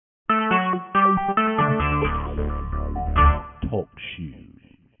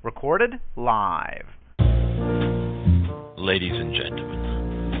Recorded live. Ladies and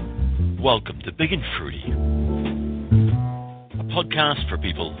gentlemen, welcome to Big and Fruity, a podcast for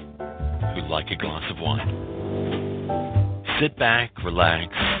people who like a glass of wine. Sit back,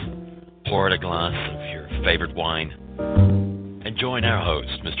 relax, pour out a glass of your favorite wine, and join our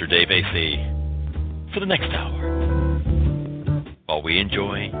host, Mr. Dave AC, for the next hour, while we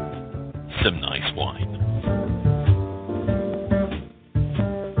enjoy some nice wine.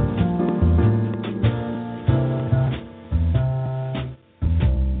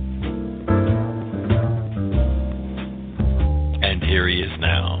 Here he is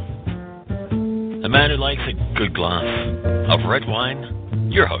now, a man who likes a good glass of red wine,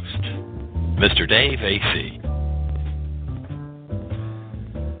 your host, Mr. Dave AC.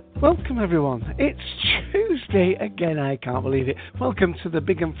 Welcome everyone, it's Tuesday again, I can't believe it. Welcome to the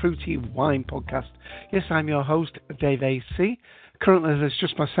Big and Fruity Wine Podcast. Yes, I'm your host, Dave AC. Currently there's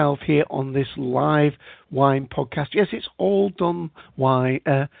just myself here on this live wine podcast. Yes, it's all done live.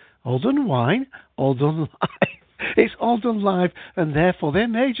 It's all done live, and therefore there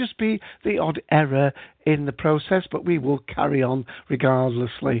may just be the odd error in the process, but we will carry on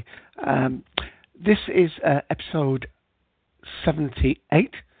regardlessly. This is episode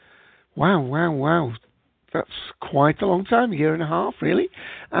 78. Wow. That's quite a long time, a year and a half, really.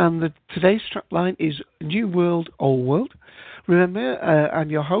 And today's strapline is New World, Old World. Remember, I'm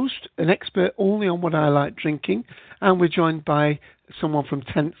your host, an expert only on what I like drinking, and we're joined by someone from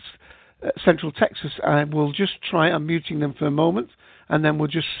Central Texas. I will just try unmuting them for a moment, and then we'll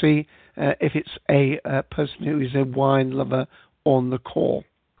just see if it's a person who is a wine lover on the call.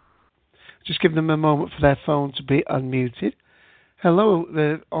 Just give them a moment for their phone to be unmuted. Hello,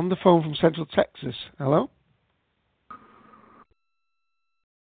 they're on the phone from Central Texas. Hello?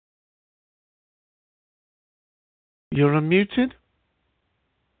 You're unmuted?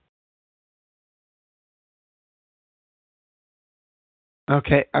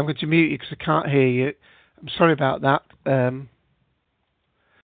 Okay, I'm going to mute you because I can't hear you. I'm sorry about that.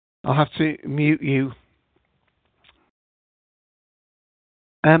 I'll have to mute you.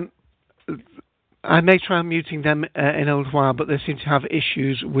 I may try muting them in a little while, but they seem to have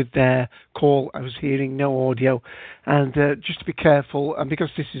issues with their call. I was hearing no audio. And just to be careful, and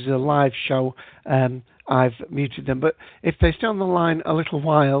because this is a live show, I've muted them. But if they stay on the line a little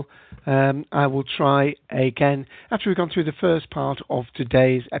while, I will try again after we've gone through the first part of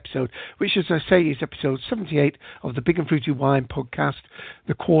today's episode, which, as I say, is episode 78 of the Big and Fruity Wine Podcast.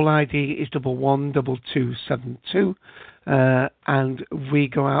 The call ID is 112272. And we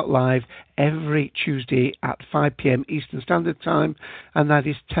go out live every Tuesday at 5 p.m. Eastern Standard Time, and that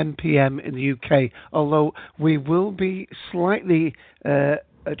is 10 p.m. in the UK, although we will be slightly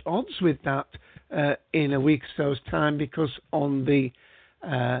at odds with that in a week or so's time, because on the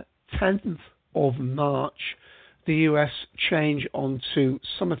 10th of March the US change onto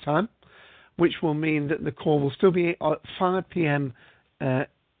summertime, which will mean that the call will still be at 5 p.m.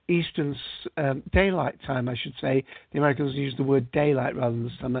 Eastern daylight time, I should say. The Americans use the word daylight rather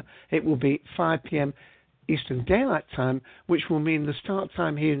than summer. It will be 5 p.m. Eastern daylight time, which will mean the start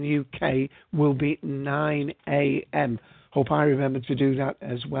time here in the UK will be 9 a.m. Hope I remember to do that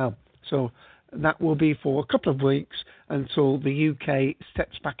as well. So that will be for a couple of weeks until the UK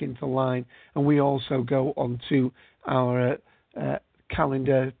steps back into line, and we also go on to our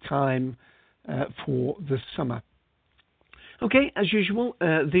calendar time for the summer. Okay, as usual,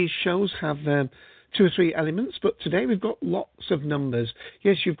 these shows have 2 or 3 elements, but today we've got lots of numbers.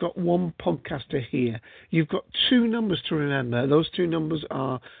 Yes, you've got one podcaster here. You've got 2 numbers to remember. Those 2 numbers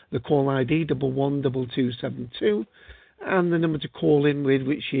are the call ID 112272 and the number to call in with,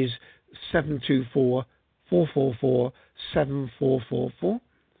 which is 724-444-7444.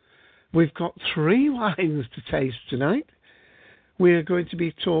 We've got 3 wines to taste tonight. We're going to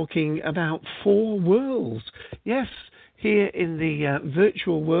be talking about 4 worlds. Yes, here in the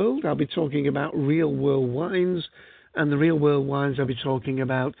virtual world, I'll be talking about real world wines, and the real world wines I'll be talking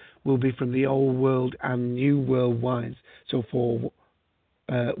about will be from the old world and new world wines. So 4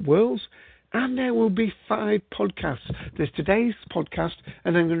 worlds, and there will be 5 podcasts. There's today's podcast,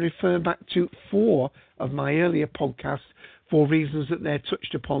 and I'm going to refer back to 4 of my earlier podcasts for reasons that they're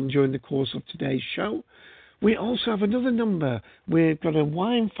touched upon during the course of today's show. We also have another number. We've got a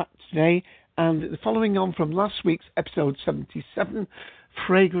wine fact today, and following on from last week's episode 77,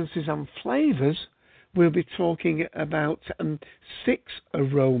 Fragrances and Flavours, we'll be talking about 6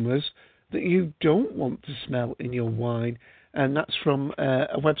 aromas that you don't want to smell in your wine. And that's from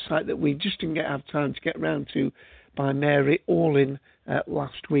a website that we just didn't have time to get around to, by Mary Orlin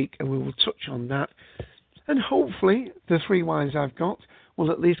last week, and we will touch on that. And hopefully the 3 wines I've got will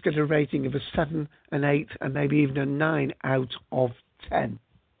at least get a rating of a 7, an 8, and maybe even a 9 out of 10.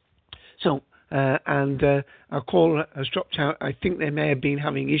 So, our caller has dropped out. I think they may have been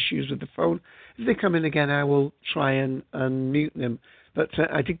having issues with the phone. If they come in again, I will try and unmute them. But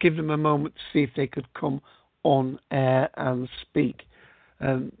I did give them a moment to see if they could come on air and speak.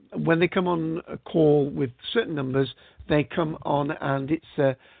 When they come on a call with certain numbers, they come on and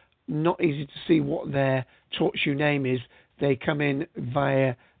it's not easy to see what their talk show name is. They come in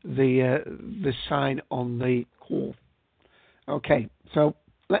via the sign on the call. Okay, so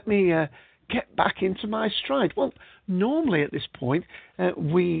let me get back into my stride. Well, normally at this point,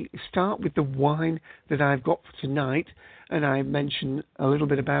 we start with the wine that I've got for tonight, and I mention a little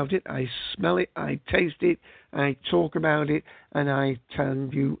bit about it. I smell it, I taste it, I talk about it, and I tell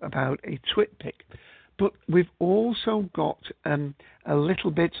you about a twit pick. But we've also got a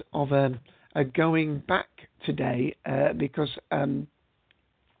little bit of a going back today because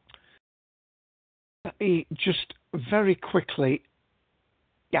just very quickly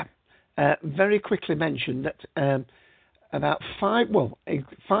mention that about 5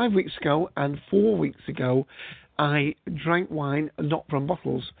 weeks ago and 4 weeks ago, I drank wine not from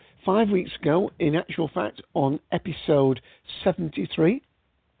bottles. 5 weeks ago, in actual fact, on episode 73,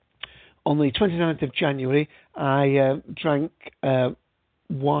 on the 29th of January, I drank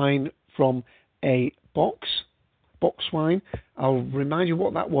wine from a box wine. I'll remind you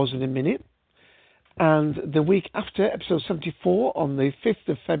what that was in a minute. And the week after, episode 74, on the 5th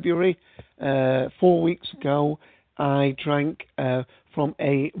of February, 4 weeks ago, I drank from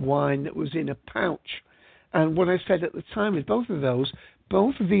a wine that was in a pouch. And what I said at the time is both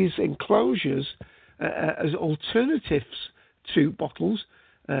of these enclosures as alternatives to bottles,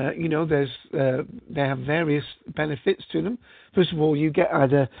 they have various benefits to them. First of all, you get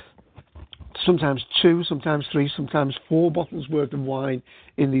either sometimes 2, sometimes 3, sometimes 4 bottles worth of wine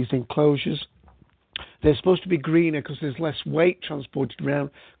in these enclosures. They're supposed to be greener because there's less weight transported around,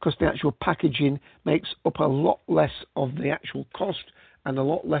 because the actual packaging makes up a lot less of the actual cost and a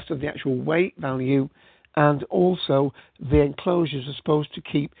lot less of the actual weight value. And also, the enclosures are supposed to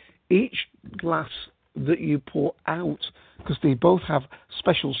keep each glass that you pour out, because they both have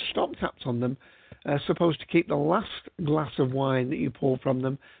special stop taps on them, supposed to keep the last glass of wine that you pour from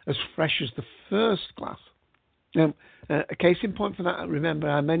them as fresh as the first glass. Now, a case in point for that, remember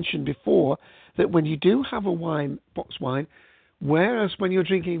I mentioned before that when you do have a box wine, whereas when you're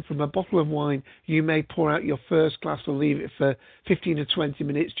drinking from a bottle of wine, you may pour out your first glass and leave it for 15 to 20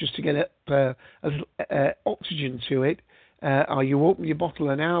 minutes just to get a little oxygen to it, or you open your bottle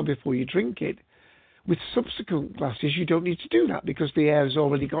an hour before you drink it. With subsequent glasses, you don't need to do that because the air has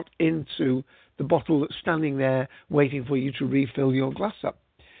already got into the bottle that's standing there waiting for you to refill your glass up.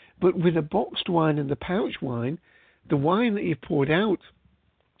 But with a boxed wine and the pouch wine, the wine that you've poured out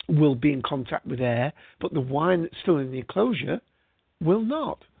will be in contact with air, but the wine that's still in the enclosure will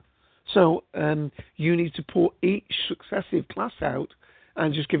not. So you need to pour each successive glass out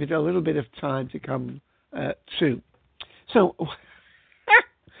and just give it a little bit of time to come to. So,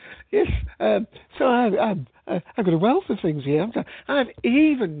 yes, so I've got a wealth of things here. I've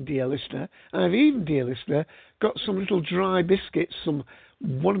even, dear listener, got some little dry biscuits,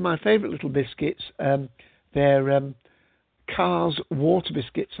 one of my favourite little biscuits. They're Cars water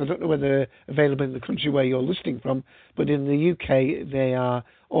biscuits. I don't know whether they're available in the country where you're listening from, but in the UK they are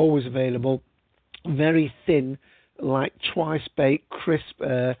always available. Very thin, like twice baked, crisp.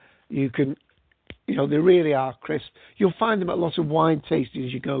 They really are crisp. You'll find them at a lot of wine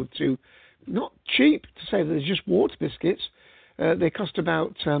tastings you go to. Not cheap to say that they're just water biscuits. They cost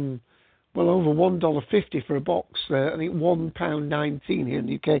about over $1.50 for a box. I think £1.19 here in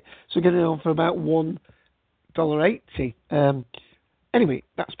the UK. So getting on for about $1.80. Anyway,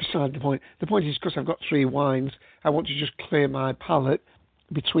 that's beside the point. The point is, because I've got 3 wines, I want to just clear my palate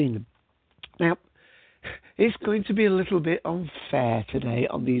between them. Now, it's going to be a little bit unfair today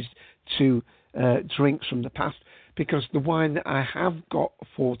on these 2 drinks from the past, because the wine that I have got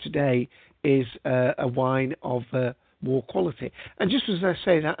for today is a wine of more quality. And just as I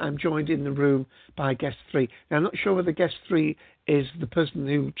say that, I'm joined in the room by guest 3. Now, I'm not sure whether guest 3 is the person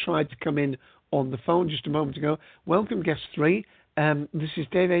who tried to come in on the phone just a moment ago. Welcome, guest 3. This is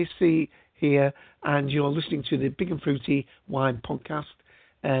Dave AC here, and you're listening to the Big and Fruity Wine Podcast.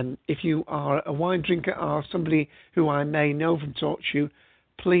 If you are a wine drinker or somebody who I may know from Talk Show,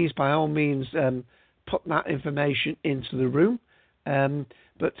 please, by all means, put that information into the room.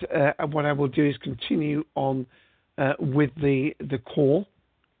 But what I will do is continue on with the call.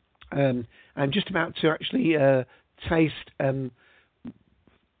 I'm just about to actually taste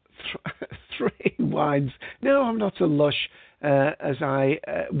three wines. No, I'm not a lush, as I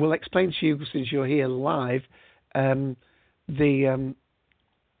will explain to you since you're here live. The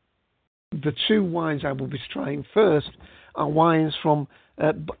two wines I will be trying first are wines from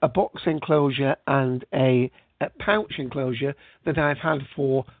a box enclosure and a pouch enclosure that I've had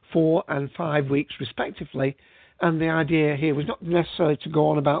for 4 and 5 weeks respectively. And the idea here was not necessarily to go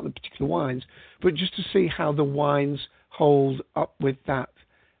on about the particular wines, but just to see how the wines hold up with that.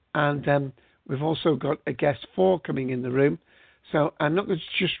 And we've also got a guest 4 coming in the room, so I'm not going to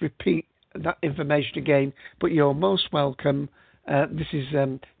just repeat that information again, but you're most welcome. This is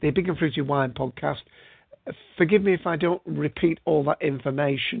the Big and Fruity Wine Podcast. Forgive me if I don't repeat all that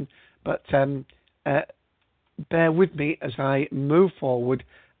information, but bear with me as I move forward.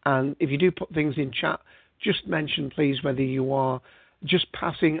 And if you do put things in chat, just mention, please, whether you are just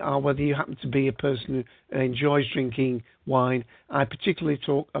passing or whether you happen to be a person who enjoys drinking wine. I particularly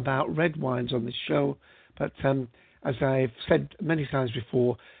talk about red wines on this show, but as I've said many times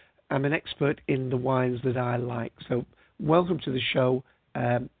before, I'm an expert in the wines that I like. So welcome to the show.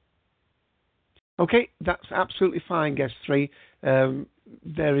 Okay, that's absolutely fine, guest 3.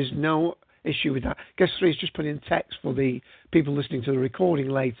 There is no issue with that. Guest 3 is just put in text for the people listening to the recording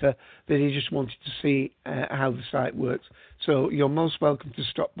later that he just wanted to see how the site works. So you're most welcome to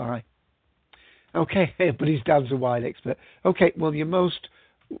stop by. Okay, but his dad's a wine expert. Okay, well, you're most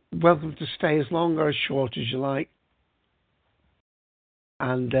welcome to stay as long or as short as you like.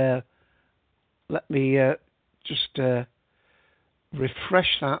 And let me just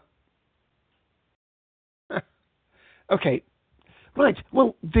refresh that. Okay. Right,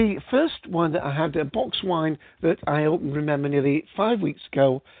 well, the first wine that I had, a box wine that I opened, remember, nearly 5 weeks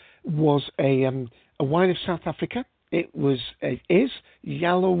ago, was a wine of South Africa. It is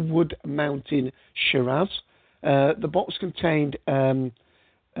Yellowwood Mountain Shiraz. The box contained the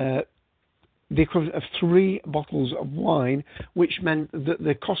equivalent of 3 bottles of wine, which meant that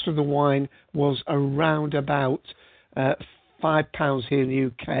the cost of the wine was around about £5 here in the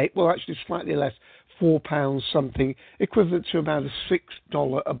UK. Well, actually, slightly less. £4 something, equivalent to about a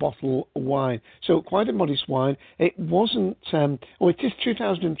 $6 a bottle of wine. So quite a modest wine. It wasn't, it is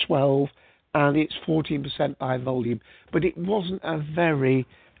 2012 and it's 14% by volume, but it wasn't a very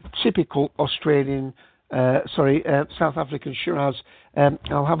typical Australian, South African Shiraz.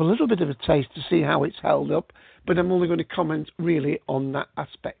 I'll have a little bit of a taste to see how it's held up, but I'm only going to comment really on that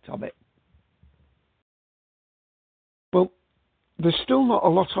aspect of it. Well, there's still not a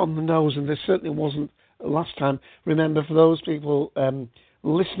lot on the nose, and there certainly wasn't last time. Remember, for those people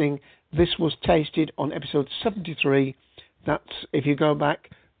listening, this was tasted on episode 73. That's, if you go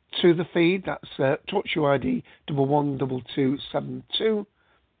back to the feed, that's TalkShoe ID 112272.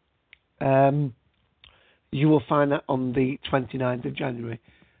 You will find that on the 29th of January.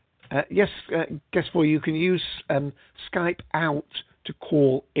 Yes, guess what? You can use Skype out to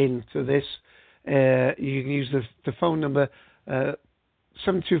call into this. You can use the phone number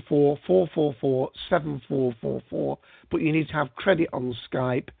 724-444-7444, but you need to have credit on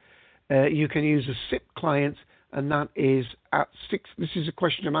Skype. You can use a SIP client, and that is at 6. This is a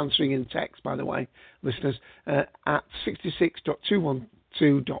question I'm answering in text, by the way, listeners, at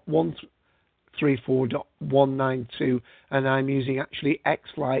 66.212.134.192, and I'm using actually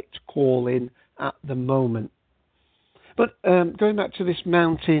X-Lite to call in at the moment. But going back to this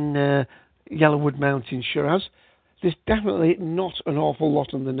mountain, Yellowwood Mountain Shiraz, there's definitely not an awful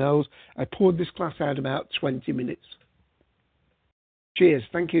lot on the nose. I poured this glass out about 20 minutes. Cheers.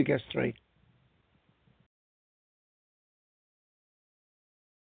 Thank you, guest 3.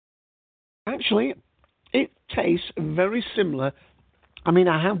 Actually, it tastes very similar. I mean,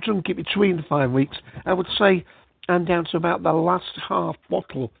 I have drunk it between the 5 weeks. I would say I'm down to about the last half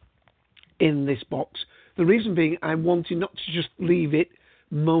bottle in this box. The reason being I wanted not to just leave it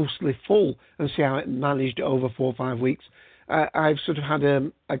mostly full and see how it managed over 4 or 5 weeks. I've sort of had a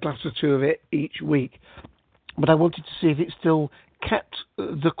glass or 2 of it each week, but I wanted to see if it still kept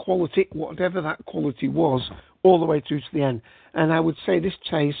the quality, whatever that quality was, all the way through to the end. And I would say this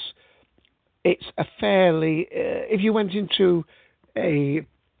tastes, it's a fairly, if you went into a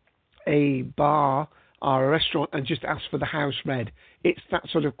bar or a restaurant and just asked for the house red, it's that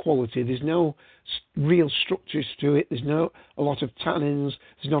sort of quality. There's no real structures to it. There's not a lot of tannins.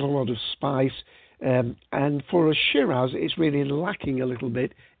 There's not a lot of spice. And for a Shiraz, it's really lacking a little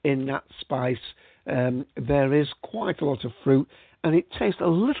bit in that spice. There is quite a lot of fruit, and it tastes a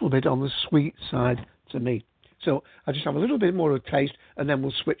little bit on the sweet side to me. So I'll just have a little bit more of a taste, and then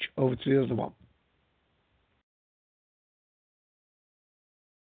we'll switch over to the other one.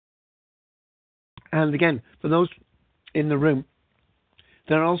 And again, for those in the room,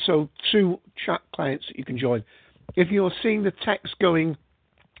 There are also 2 chat clients that you can join. If you're seeing the text going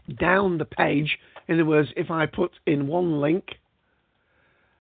down the page, in other words, if I put in one link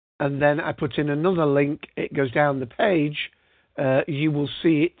and then I put in another link, it goes down the page, you will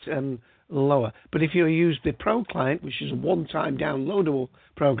see it lower. But if you use the Pro client, which is a one-time downloadable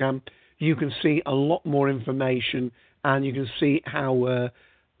program, you can see a lot more information and you can see how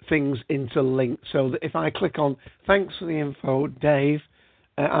things interlink. So that if I click on thanks for the info, Dave,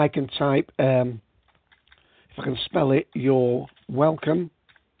 I can type, if I can spell it, you're welcome.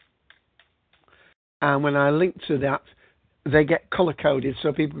 And when I link to that, they get color-coded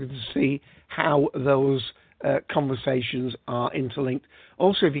so people can see how those conversations are interlinked.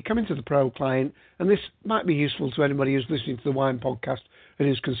 Also, if you come into the Pro client, and this might be useful to anybody who's listening to the Wine Podcast and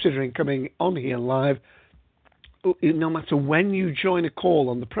is considering coming on here live, no matter when you join a call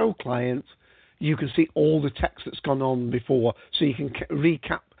on the Pro client, you can see all the text that's gone on before, so you can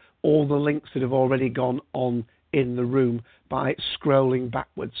recap all the links that have already gone on in the room by scrolling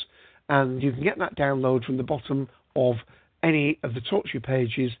backwards. And you can get that download from the bottom of any of the TalkShoe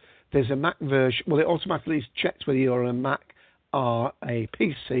pages. There's a Mac version. Well, it automatically checks whether you're a Mac or a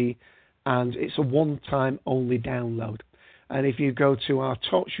PC, and it's a one-time only download. And if you go to our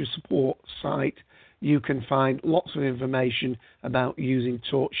TalkShoe support site, you can find lots of information about using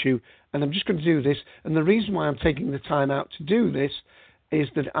TalkShoe. And I'm just going to do this. And the reason why I'm taking the time out to do this is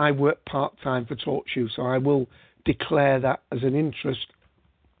that I work part-time for TalkShoe, so I will declare that as an interest.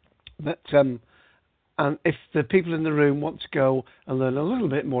 That and if the people in the room want to go and learn a little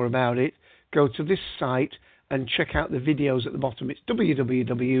bit more about it, go to this site and check out the videos at the bottom. It's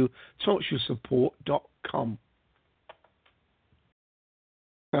www.talkshoesupport.com.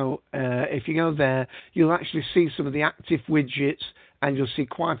 So if you go there, you'll actually see some of the active widgets, and you'll see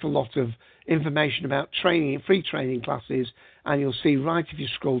quite a lot of information about training, free training classes, and you'll see right if you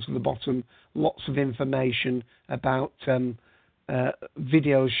scroll to the bottom, lots of information about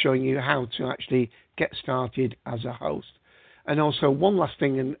videos showing you how to actually get started as a host. And also one last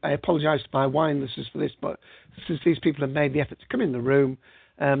thing, and I apologise to my wine listeners for this, but since these people have made the effort to come in the room,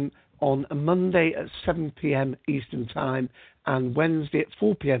 on a Monday at 7 p.m. Eastern Time and Wednesday at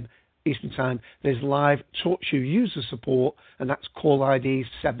 4 p.m. Eastern Time, there's live TalkShoe user support, and that's call ID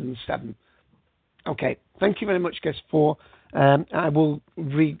 77. Okay, thank you very much, guest 4. I will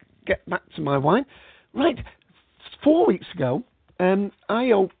get back to my wine. Right, 4 weeks ago, I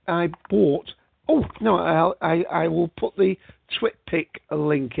bought. Oh no, I will put the TwitPic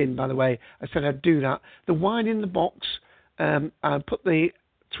link in. By the way, I said I'd do that. The wine in the box. I put the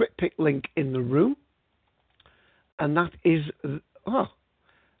TwitPic link in the room, and that is. Oh,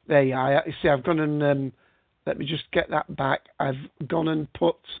 there you are. You see, I've gone and let me just get that back. I've gone and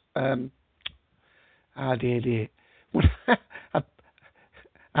put. Dear.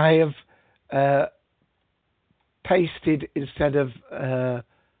 I have pasted instead of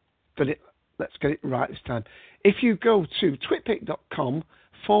got it. Let's get it right this time. If you go to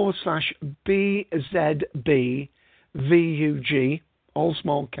twitpic.com/BZBVUG, all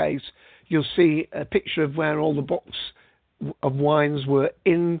small case, you'll see a picture of where all the box of wines were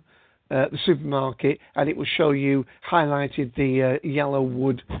in the supermarket, and it will show you highlighted the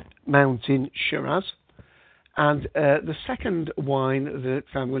Yellowwood Mountain Shiraz. And the second wine that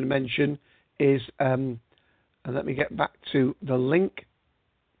I'm going to mention is, and let me get back to the link,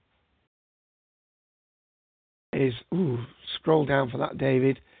 is, scroll down for that,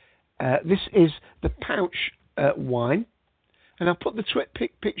 David. This is the pouch wine. And I'll put the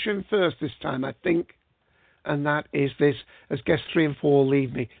TwitPic picture in first this time, I think. And that is this, as guests 3 and 4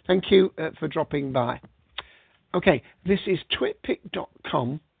 leave me. Thank you for dropping by. Okay, this is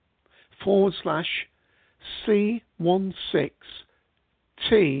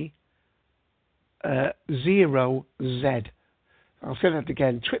twitpic.com/C16T0Z. I'll say that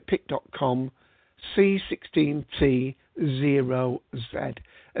again, twitpic.com C16T0Z.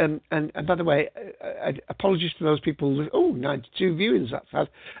 And by the way, apologies to those people. 92 viewings, that's sad.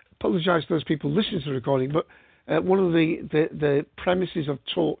 Apologise to those people listening to the recording, but one of the premises of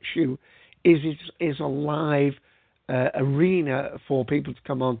TalkShoe is a live arena for people to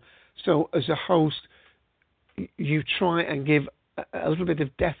come on. So as a host, you try and give a little bit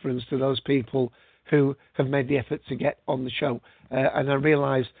of deference to those people who have made the effort to get on the show. And I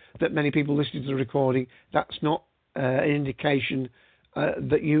realise that many people listening to the recording, that's not an indication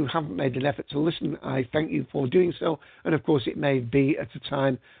that you haven't made an effort to listen. I thank you for doing so. And of course, it may be at a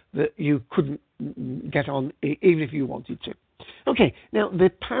time that you couldn't get on, even if you wanted to. Okay, now the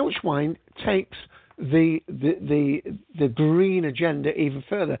pouch wine takes the green agenda even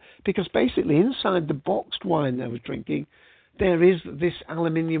further, because basically inside the boxed wine that I was drinking, there is this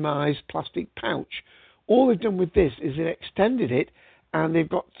aluminiumized plastic pouch. All they've done with this is they've extended it, and they've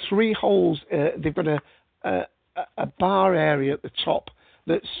got 3 holes. They've got a bar area at the top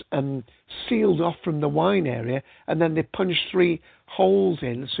that's sealed off from the wine area, and then they punch 3 holes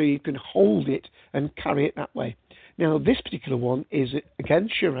in so you can hold it and carry it that way. Now, this particular one is, again,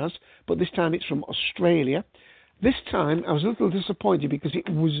 Shiraz, but this time it's from Australia. This time I was a little disappointed because it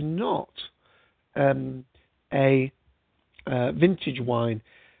was not a vintage wine.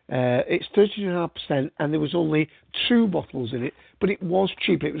 It's 13.5%, and there was only 2 bottles in it, but it was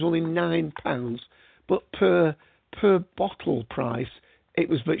cheaper. It was only £9, but per bottle price, it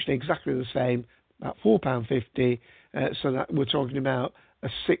was virtually exactly the same, about £4.50. So that we're talking about a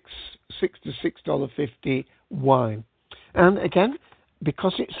 $6 to $6.50 wine. And again,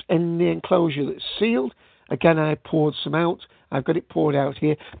 because it's in the enclosure that's sealed, again, I poured some out. I've got it poured out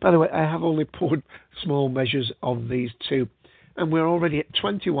here. By the way, I have only poured small measures of these 2. And we're already at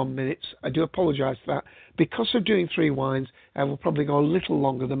 21 minutes. I do apologise for that. Because of doing 3 wines, I will probably go a little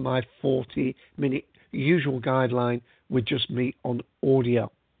longer than my 40-minute usual guideline with just me on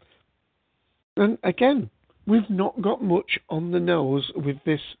audio. And again, we've not got much on the nose with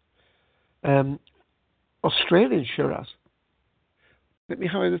this Australian Shiraz. Let me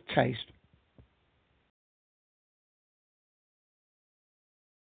have a taste.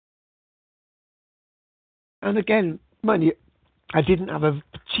 And again, mind you, I didn't have a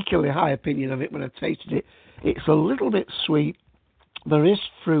particularly high opinion of it when I tasted it. It's a little bit sweet. There is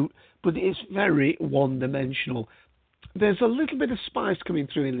fruit, but it's very one-dimensional. There's a little bit of spice coming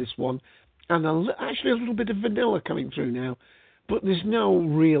through in this one, and actually a little bit of vanilla coming through now, but there's no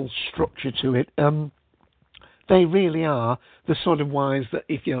real structure to it. They really are the sort of wines that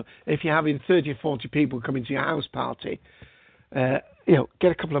if you're having 30 or 40 people coming to your house party, get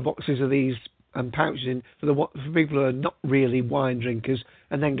a couple of boxes of these and pouches in for people who are not really wine drinkers,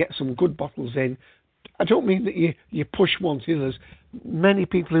 and then get some good bottles in. I don't mean that you push one to others. Many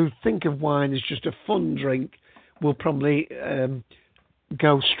people who think of wine as just a fun drink will probably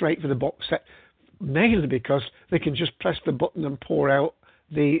go straight for the box set, mainly because they can just press the button and pour out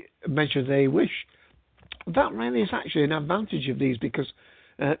the measure they wish. That really is actually an advantage of these, because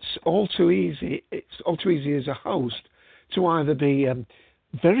it's all too easy. It's all too easy as a host to either be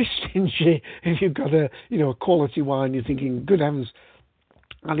very stingy if you've got a quality wine. You're thinking, good heavens,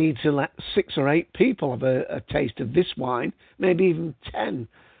 I need to let 6 or 8 people have a taste of this wine, maybe even 10,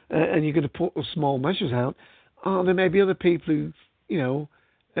 and you're going to put the small measures out. Or there may be other people who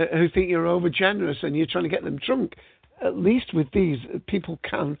who think you're over generous and you're trying to get them drunk. At least with these, people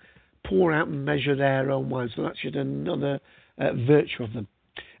can pour out and measure their own wine, so that's just another virtue of them.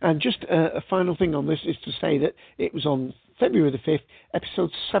 And just a final thing on this is to say that it was on February the 5th,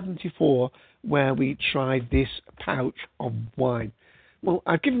 episode 74, where we tried this pouch of wine. Well,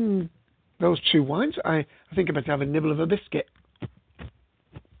 I've given those 2 wines. I think I'm about to have a nibble of a biscuit.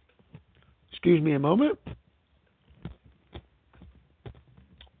 Excuse me a moment.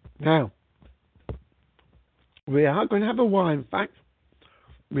 Now, we are going to have a wine fact.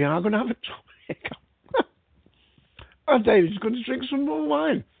 We are going to have a tonic. And David's going to drink some more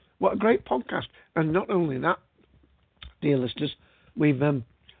wine. What a great podcast. And not only that, dear listeners, we've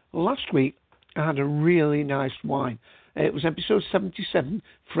last week I had a really nice wine. It was episode 77,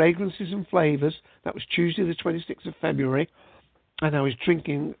 Fragrances and Flavours. That was Tuesday the 26th of February. And I was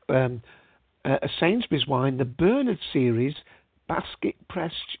drinking a Sainsbury's wine, the Bernard series, basket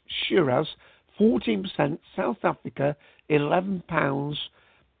pressed Shiraz, 14%, South Africa, £11.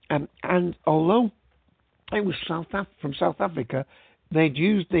 And although it was from South Africa, they'd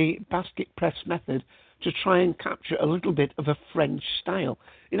used the basket press method to try and capture a little bit of a French style.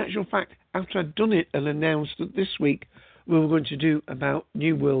 In actual fact, after I'd done it and announced that this week we were going to do about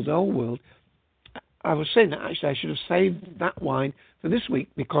New World, Old World, I was saying that actually I should have saved that wine for this week,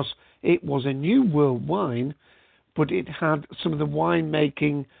 because it was a New World wine, but it had some of the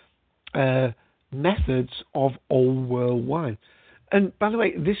winemaking methods of Old World wine. And by the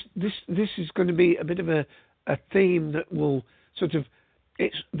way, this is going to be a bit of a theme that will sort of,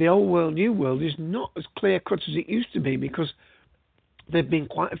 it's the Old World, New World is not as clear cut as it used to be, because there have been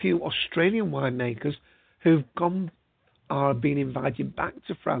quite a few Australian winemakers who've gone or been invited back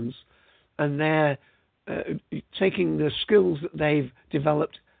to France, and they're taking the skills that they've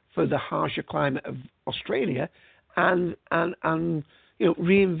developed for the harsher climate of Australia and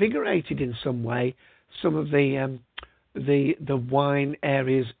reinvigorated in some way some of the wine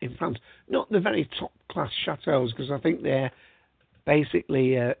areas in France. Not the very top class chateaus, because I think they're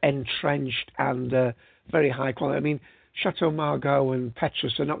basically entrenched and very high quality. I mean, Chateau Margaux and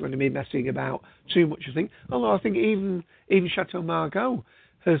Petrus are not going to be messing about too much, I think. Although I think even Chateau Margaux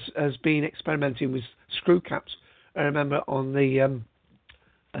has been experimenting with screw caps. I remember on the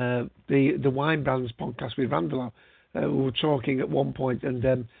Wine Brands podcast with Randall, we were talking at one point,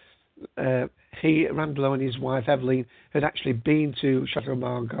 and Randall and his wife Evelyn had actually been to Chateau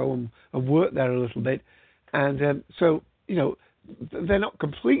Margaux and worked there a little bit, and so they're not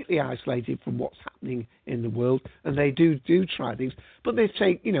completely isolated from what's happening in the world, and they do try things, but they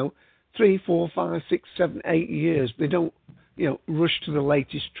take 3, 4, 5, 6, 7, 8 years. They don't rush to the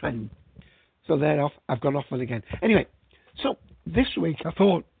latest trend. So they're off. I've gone off on again. Anyway, so this week I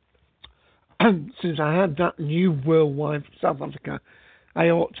thought, since I had that new world wine from South Africa, I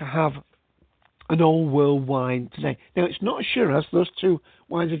ought to have an old world wine today. Now, it's not a Shiraz. Those two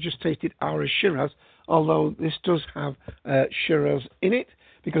wines I've just tasted are a Shiraz, although this does have Shiraz in it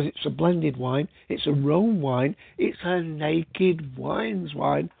because it's a blended wine. It's a Rhone wine. It's a Naked Wines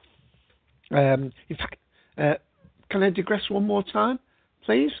wine. In fact, can I digress one more time,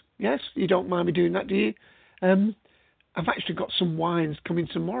 please? Yes? You don't mind me doing that, do you? I've actually got some wines coming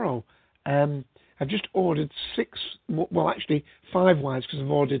tomorrow. I've just ordered 5 wines because I've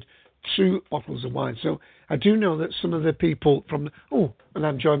ordered 2 bottles of wine. So I do know that some of the people and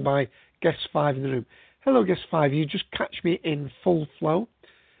I'm joined by guest 5 in the room. Hello, guest 5. You just catch me in full flow.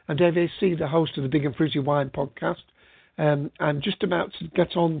 I'm Dave AC, the host of the Big and Fruity Wine podcast. I'm just about to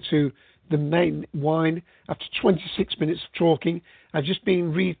get on to the main wine. After 26 minutes of talking, I've just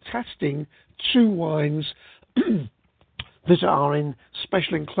been retesting 2 wines that are in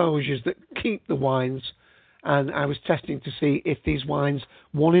special enclosures that keep the wines, and I was testing to see if these wines,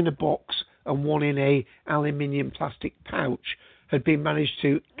 one in a box and one in a aluminium plastic pouch, had been managed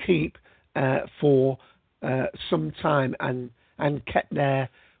to keep for some time and kept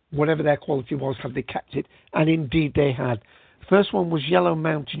whatever their quality was, have they kept it? And indeed they had. The first one was Yellow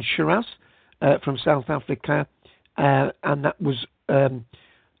Mountain Shiraz from South Africa, and that was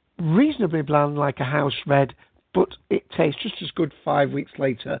reasonably bland, like a house red, but it tastes just as good 5 weeks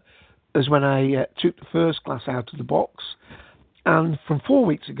later as when I took the first glass out of the box. And from 4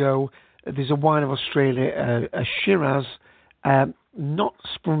 weeks ago, there's a wine of Australia, a Shiraz, not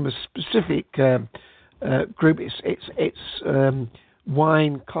from a specific group. It's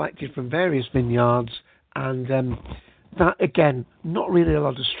wine collected from various vineyards, and that again, not really a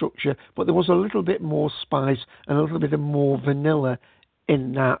lot of structure, but there was a little bit more spice and a little bit more vanilla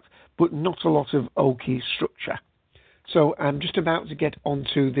in that, but not a lot of oaky structure. So I'm just about to get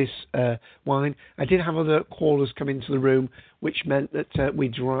onto this wine. I did have other callers come into the room, which meant that we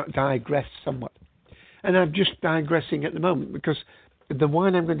digressed somewhat. And I'm just digressing at the moment because the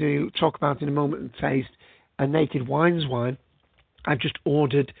wine I'm going to talk about in a moment and taste, a Naked Wines wine, I've just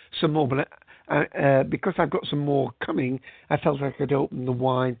ordered some more, but because I've got some more coming, I felt I could open the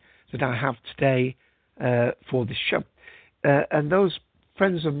wine that I have today for this show. And those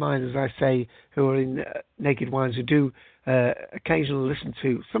friends of mine, as I say, who are in Naked Wines, who do occasionally listen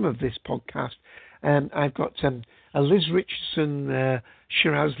to some of this podcast, I've got a Liz Richardson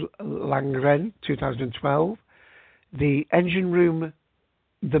Shiraz Langren 2012, the Engine Room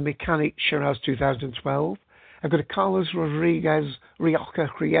The Mechanic Shiraz 2012, I've got a Carlos Rodriguez Rioja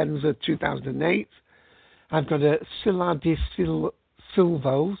Crianza 2008. I've got a Silla de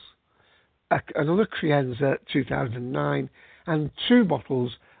Silvos, another Crianza 2009, and 2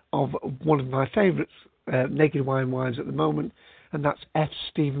 bottles of one of my favourites, Naked Wines at the moment, and that's F.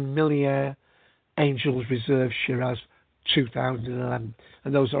 Stephen Millier Angels Reserve Shiraz 2011.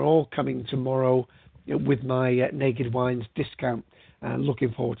 And those are all coming tomorrow with my Naked Wines discount.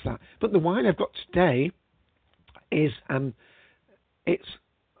 Looking forward to that. But the wine I've got today is it's,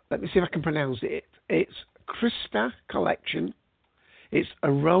 let me see if I can pronounce it. It's Christa Collection. It's a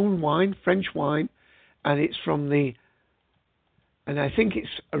Rhone wine, French wine, and it's from and I think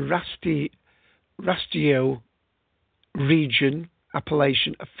it's a Rastio region,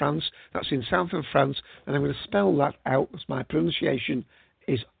 appellation of France. That's in south of France, and I'm going to spell that out as my pronunciation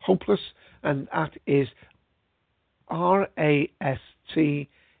is hopeless, and that is Rasteau.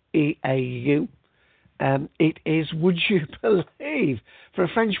 It is, would you believe, for a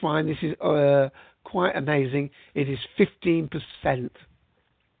French wine, this is quite amazing. It is 15%.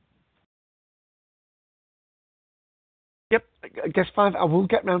 Yep, guest 5, I will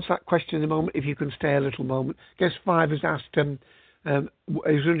get round to that question in a moment if you can stay a little moment. Guest 5 has asked, is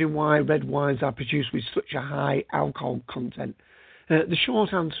wondering why red wines are produced with such a high alcohol content. The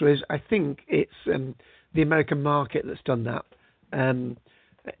short answer is I think it's the American market that's done that.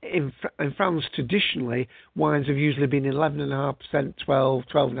 In France, traditionally, wines have usually been 11.5%,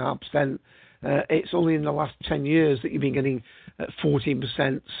 12.5%. It's only in the last 10 years that you've been getting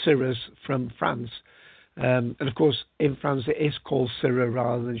 14% Syrahs from France. And of course, in France, it is called Syrah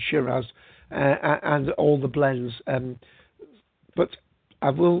rather than Shiraz, and all the blends. But I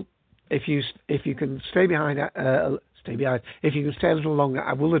will, if you can stay behind, if you can stay a little longer,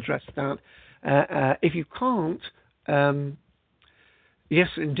 I will address that. If you can't, yes,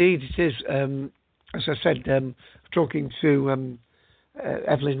 indeed, it is. As I said, talking to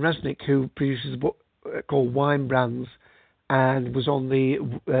Evelyn Resnick, who produces a book called Wine Brands, and was on the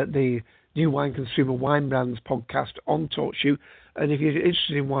New Wine Consumer Wine Brands podcast on TalkShoe. And if you're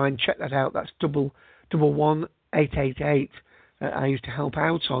interested in wine, check that out. That's 111-888. I used to help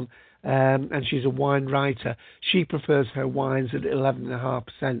out on, and she's a wine writer. She prefers her wines at 11.5%.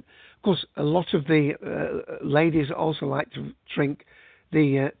 Of course, a lot of the ladies also like to drink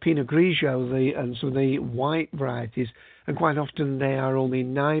the Pinot Grigio, and some of the white varieties, and quite often they are only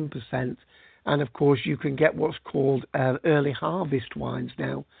 9%. And of course, you can get what's called early harvest wines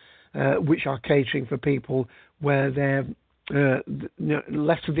now, which are catering for people where they're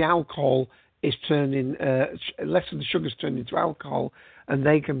less of the alcohol is turning, less of the sugars turned into alcohol, and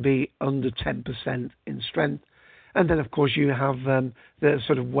they can be under 10% in strength. And then, of course, you have the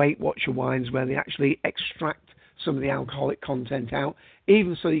sort of Weight Watcher wines where they actually extract some of the alcoholic content out,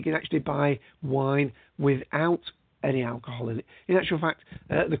 even so you can actually buy wine without any alcohol in it. In actual fact,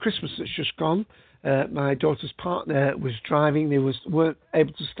 the Christmas that's just gone, my daughter's partner was driving. They weren't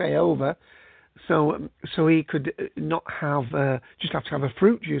able to stay over, so he could not have just have to have a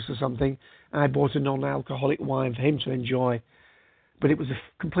fruit juice or something. I bought a non-alcoholic wine for him to enjoy, but it was a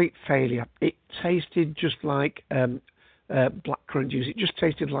complete failure. It tasted just like blackcurrant juice. It just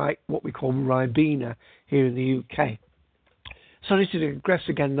tasted like what we call Ribena here in the UK. Sorry to digress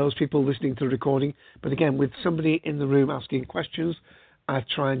again, those people listening to the recording, but again, with somebody in the room asking questions, I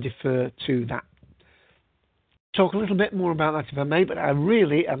try and defer to that. Talk a little bit more about that if I may, but I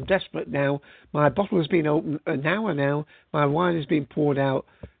really am desperate now. My bottle has been open an hour now. My wine has been poured out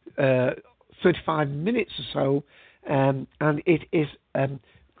 35 minutes or so, and it is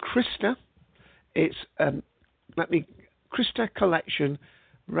Krista. It's Krista Collection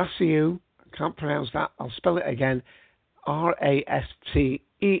Rasteau. I can't pronounce that. I'll spell it again. Rasteau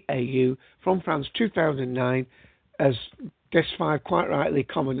from France, 2009, as Guest 5 quite rightly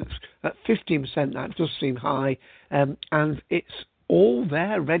comments at 15%. That does seem high, and it's all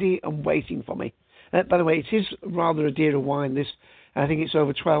there, ready and waiting for me. By the way, it is rather a dearer wine. This, I think it's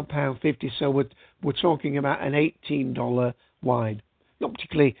over £12.50, so we're talking about an $18 wine. Not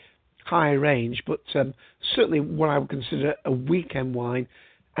particularly high range, but certainly what I would consider a weekend wine.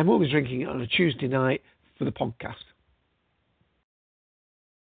 I'm always drinking it on a Tuesday night for the podcast.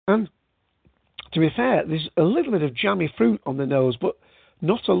 And to be fair, there's a little bit of jammy fruit on the nose, but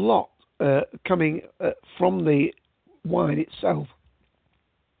not a lot coming from the wine itself.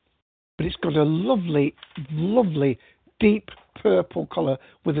 But it's got a lovely, lovely, deep purple colour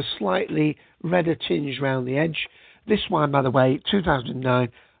with a slightly redder tinge around the edge. This wine, by the way,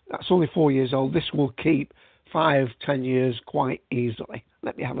 2009, that's only 4 years old. This will keep 5-10 years quite easily.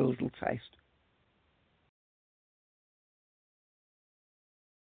 Let me have a little taste.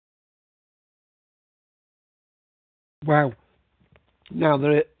 Wow. Now,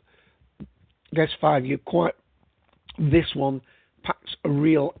 Guess 5, you're quite... This one packs a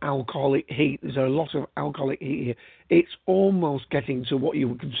real alcoholic heat. There's a lot of alcoholic heat here. It's almost getting to what you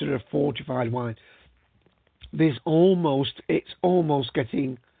would consider a fortified wine. It's almost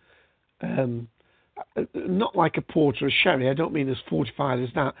getting... not like a porter or a sherry. I don't mean as fortified as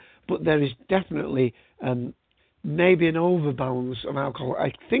that, but there is definitely maybe an overbalance of alcohol.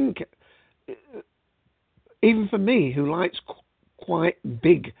 I think... even for me, who likes quite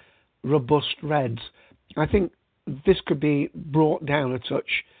big, robust reds, I think this could be brought down a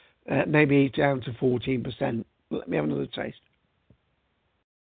touch, maybe down to 14%. Let me have another taste.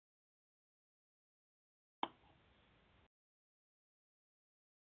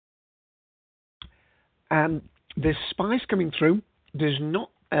 There's spice coming through. There's not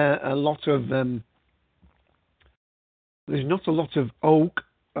a lot of oak.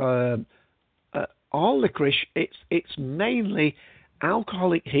 All licorice, it's mainly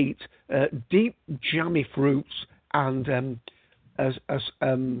alcoholic heat, deep jammy fruits, and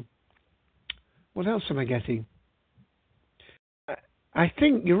what else am I getting? I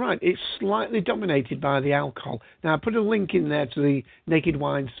think you're right. It's slightly dominated by the alcohol. Now I put a link in there to the Naked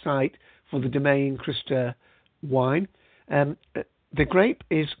Wine site for the Domaine Krista wine. The grape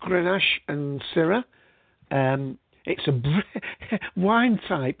is Grenache and Syrah. It's a wine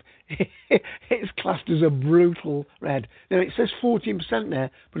type. It's classed as a brutal red. Now, it says 14% there,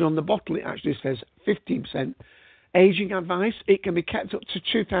 but on the bottle it actually says 15%. Aging advice, it can be kept up to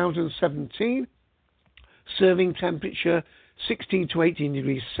 2017. Serving temperature, 16 to 18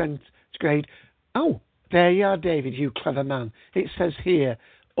 degrees centigrade. Oh, there you are, David, you clever man. It says here,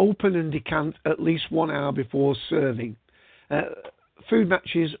 open and decant at least 1 hour before serving. Food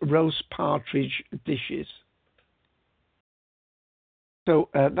matches roast partridge dishes. So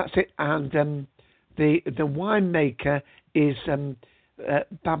that's it. And the winemaker is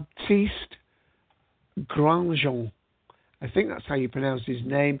Baptiste Grandjean. I think that's how you pronounce his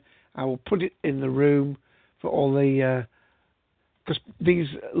name. I will put it in the room for all the... because these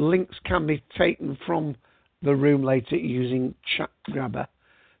links can be taken from the room later using Chat Grabber.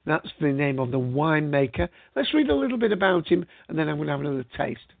 That's the name of the winemaker. Let's read a little bit about him, and then I'm going to have another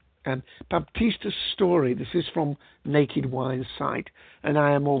taste. Baptista's story. This is from Naked Wine's site, and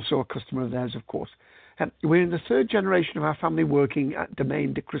I am also a customer of theirs, of course. We're in the third generation of our family working at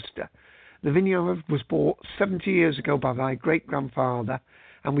Domaine de Crista. The vineyard was bought 70 years ago by my great-grandfather,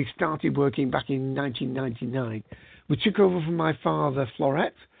 and we started working back in 1999. We took over from my father,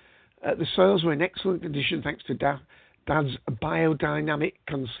 Floret. The soils were in excellent condition thanks to Dad's biodynamic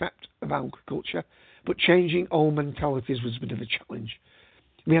concept of agriculture, but changing old mentalities was a bit of a challenge.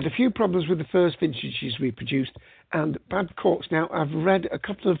 We had a few problems with the first vintages we produced and bad corks. Now, I've read a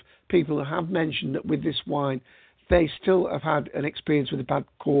couple of people who have mentioned that with this wine, they still have had an experience with a bad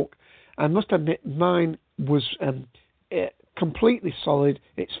cork. I must admit, mine was completely solid,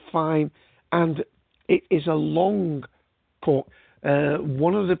 it's fine, and it is a long cork.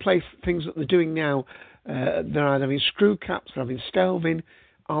 One of the things that they're doing now, they're either having screw caps, they're having stelvin,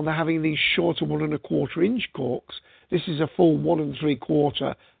 or they're having these shorter 1 1/4 inch corks. This is a full 1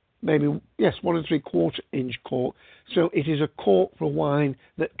 3/4, maybe, yes, 1 3/4 inch cork. So it is a cork for wine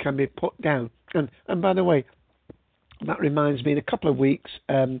that can be put down. And by the way, that reminds me, in a couple of weeks,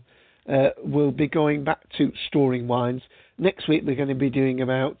 we'll be going back to storing wines. Next week, we're going to be doing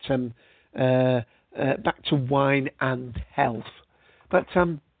about back to wine and health. But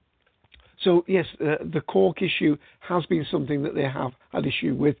so yes, the cork issue has been something that they have had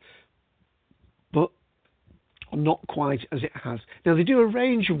issue with, but not quite as it has. Now, they do a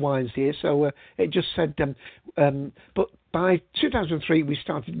range of wines here, so it just said, but by 2003, we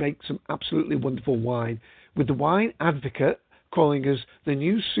started to make some absolutely wonderful wine, with the Wine Advocate calling us the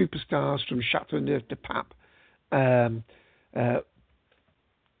new superstars from Chateauneuf de Pape. And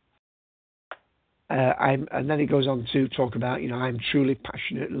then he goes on to talk about, I'm truly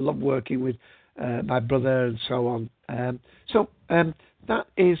passionate, love working with my brother and so on. That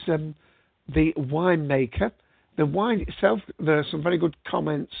is the winemaker. The wine itself, there are some very good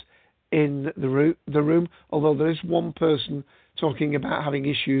comments in the room, although there is one person talking about having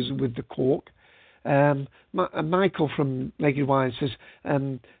issues with the cork. Michael from Naked Wine says,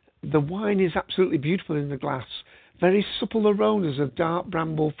 the wine is absolutely beautiful in the glass. Very supple aromas of dark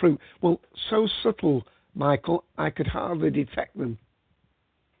bramble fruit. Well, so subtle, Michael, I could hardly detect them.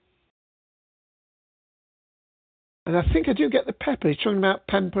 And I think I do get the pepper. He's talking about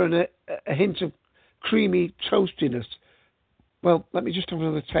pepper and a hint of creamy toastiness. Well, let me just have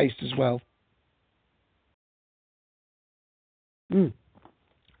another taste as well. On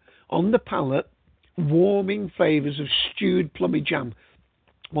the palate, warming flavours of stewed plummy jam.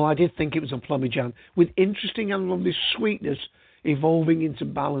 Well, I did think it was a plummy jam, with interesting and lovely sweetness evolving into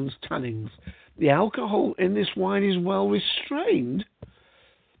balanced tannins. The alcohol in this wine is well restrained.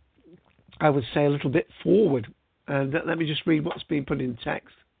 I would say a little bit forward. Let me just read what's been put in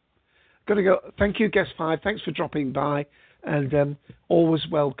text. Got to go. Thank you, Guest 5. Thanks for dropping by, and always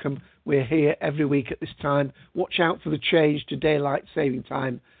welcome. We're here every week at this time. Watch out for the change to daylight saving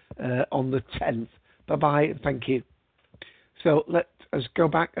time on the 10th. Bye-bye, and thank you. So let us go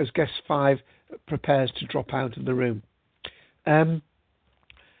back as Guest 5 prepares to drop out of the room. Well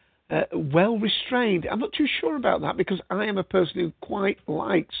restrained. I'm not too sure about that, because I am a person who quite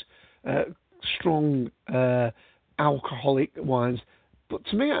likes strong alcoholic wines. But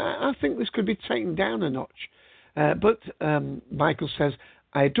to me, I think this could be taken down a notch. But Michael says,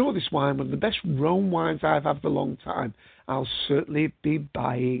 I adore this wine, one of the best Rhone wines I've had for a long time. I'll certainly be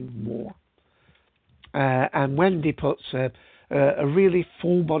buying more. And Wendy puts a really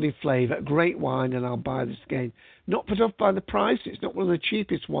full-body flavour, a great wine, and I'll buy this again. Not put off by the price. It's not one of the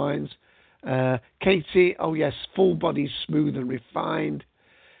cheapest wines. Katie, oh yes, full body, smooth and refined.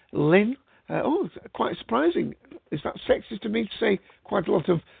 Lynn, quite surprising. Is that sexist to me to say quite a lot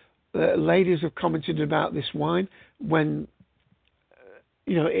of ladies have commented about this wine when,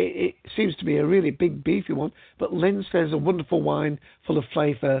 it seems to be a really big, beefy one. But Lynn says a wonderful wine full of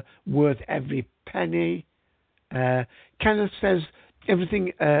flavour, worth every penny. Kenneth says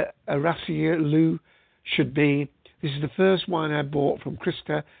everything a Rassier should be. This is the first wine I bought from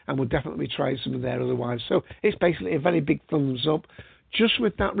Krista, and will definitely try some of their other wines. So it's basically a very big thumbs up. Just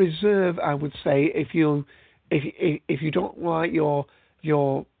with that reserve, I would say if you don't like your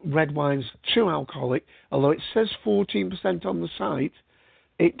red wines too alcoholic, although it says 14% on the site,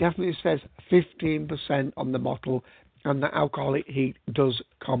 it definitely says 15% on the bottle, and the alcoholic heat does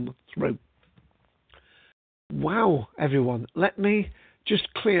come through. Wow, everyone. Let me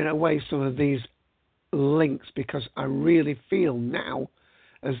just clear away some of these links, because I really feel now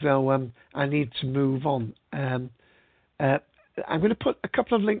as though I need to move on. I'm going to put a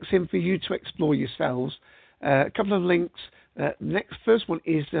couple of links in for you to explore yourselves. A couple of links. First one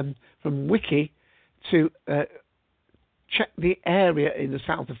is from Wiki to check the area in the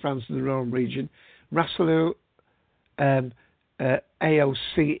south of France in the Rhone region, Rasselot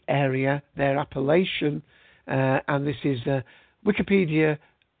AOC area, their appellation, and this is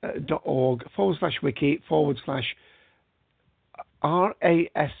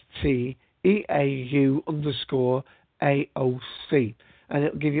and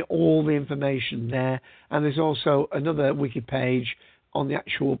it'll give you all the information there. And there's also another wiki page on the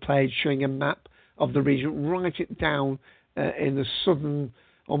actual page showing a map of the region, right it down in the southern,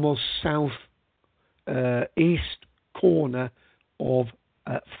 almost south east corner of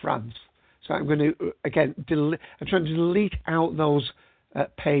France. So I'm going to, again, I'm trying to delete out those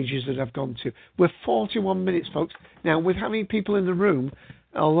pages that I've gone to. We're 41 minutes, folks. Now, with having people in the room,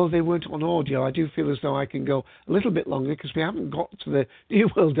 although they weren't on audio, I do feel as though I can go a little bit longer, because we haven't got to the New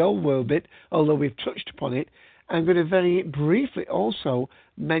World, Old World bit, although we've touched upon it. I'm going to very briefly also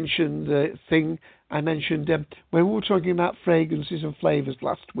mention the thing I mentioned when we were talking about fragrances and flavours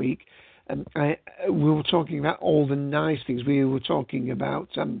last week. We were talking about all the nice things. We were talking about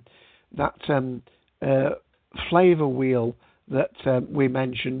that flavour wheel that we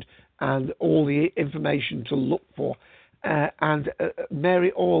mentioned, and all the information to look for. And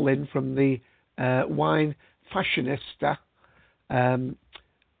Mary Orlin from the Wine Fashionista, and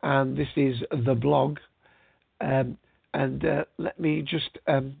this is the blog. And let me just,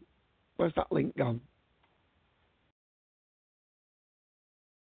 where's that link gone?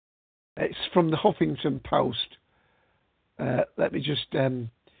 It's from the Huffington Post. Let me just, let me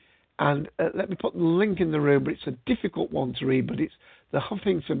put the link in the room, but it's a difficult one to read, but it's the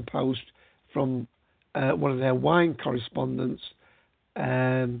Huffington Post from one of their wine correspondents.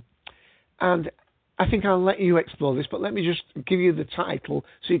 And I think I'll let you explore this, but let me just give you the title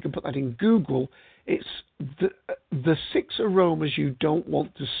so you can put that in Google. It's the 6 aromas you don't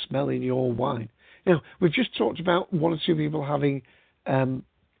want to smell in your wine. Now, we've just talked about one or two people having a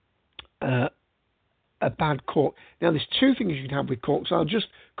bad cork. Now, there's 2 things you can have with cork, so I'll just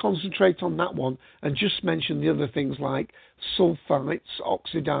concentrate on that one and just mention the other things like sulfites,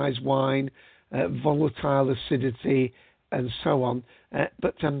 oxidized wine, volatile acidity, and so on.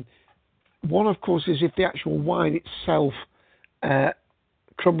 But one, of course, is if the actual wine itself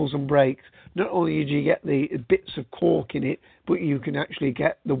crumbles and breaks. Not only do you get the bits of cork in it, but you can actually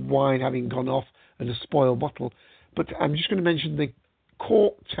get the wine having gone off and a spoiled bottle. But I'm just going to mention the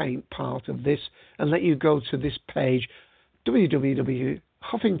cork taint part of this and let you go to this page,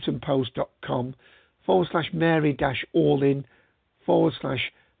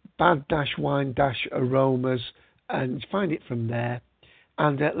 www.huffington-post.com/Mary-Orlin/bad-wine-aromas, and find it from there.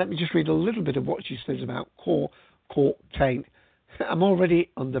 And let me just read a little bit of what she says about cork taint. I'm already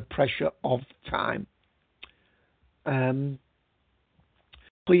under pressure of time. For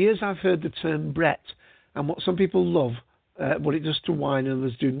years I've heard the term Brett and what some people love, what it does to wine and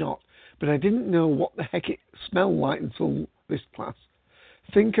others do not. But I didn't know what the heck it smelled like until this class.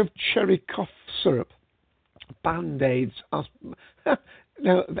 Think of cherry cough syrup, Band-Aids.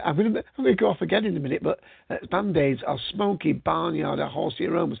 Now, I'm going to go off again in a minute, but Band-Aids are smoky, barnyard, or horsey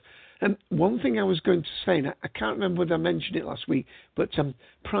aromas. And one thing I was going to say, and I can't remember whether I mentioned it last week, but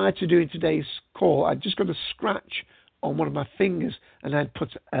prior to doing today's call, I'd just got a scratch on one of my fingers, and I'd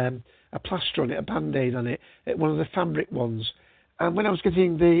put a plaster on it, a Band-Aid on it, one of the fabric ones. And when I was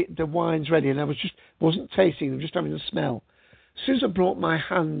getting the wines ready, and I wasn't tasting them, just having a smell. As soon as I brought my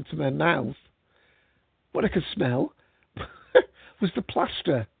hand to my mouth, what I could smell was the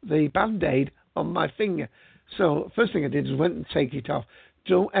plaster, the Band-Aid on my finger. So first thing I did was went and take it off.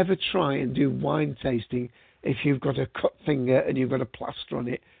 Don't ever try and do wine tasting if you've got a cut finger and you've got a plaster on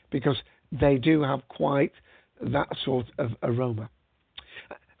it, because they do have quite that sort of aroma.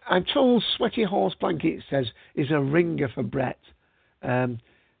 I'm told Sweaty Horse Blanket, it says, is a ringer for Brett. Brettanomyces.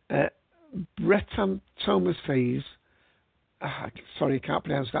 Sorry, I can't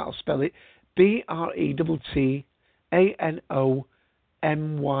pronounce that. I'll spell it. Brettanomyces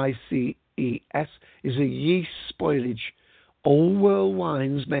is a yeast spoilage. Old world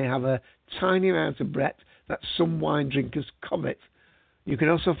wines may have a tiny amount of Brett that some wine drinkers covet. You can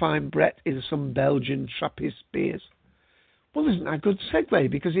also find Brett in some Belgian Trappist beers. Well, isn't that a good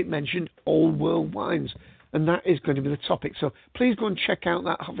segue? Because it mentioned old world wines, and that is going to be the topic. So please go and check out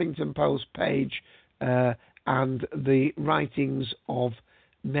that Huffington Post page and the writings of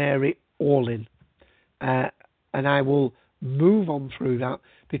Mary Orlin. And I will move on through that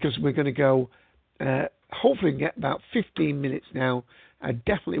because we're going to go, hopefully get about 15 minutes now. I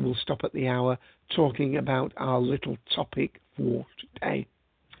definitely will stop at the hour talking about our little topic for today.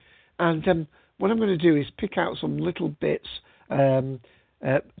 And what I'm going to do is pick out some little bits. That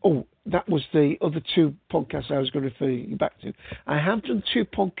was the other two podcasts I was going to refer you back to. I have done two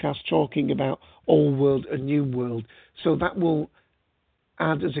podcasts talking about Old World and New World, so that will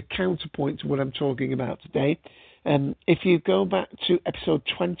add as a counterpoint to what I'm talking about today. If you go back to episode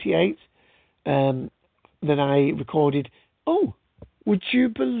 28 that I recorded, would you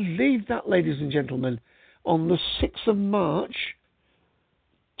believe that, ladies and gentlemen, on the 6th of March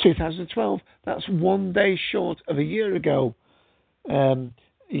 2012, that's 1 day short of a year ago. A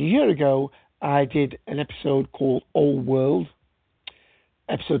year ago, I did an episode called Old World,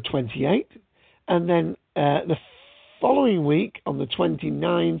 episode 28, and then the following week, on the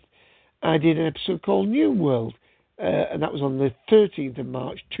 29th, I did an episode called New World, and that was on the 13th of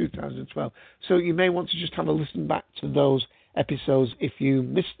March 2012. So you may want to just have a listen back to those episodes if you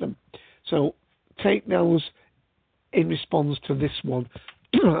missed them. So take those in response to this one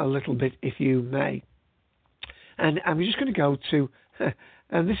a little bit, if you may. And I'm just going to go to,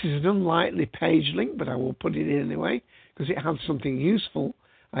 and this is an unlikely page link, but I will put it in anyway, because it had something useful,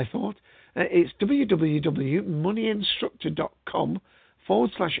 I thought. It's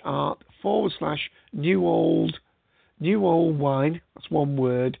www.moneyinstructor.com/art/new old wine, that's one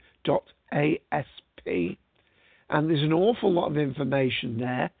word, .asp. And there's an awful lot of information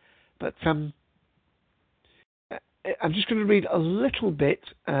there, but I'm just going to read a little bit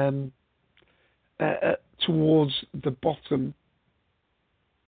towards the bottom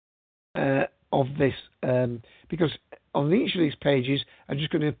of this, because on each of these pages, I'm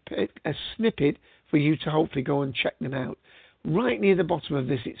just going to pick a snippet for you to hopefully go and check them out. Right near the bottom of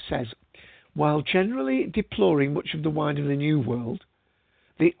this, it says, while generally deploring much of the wine of the New World,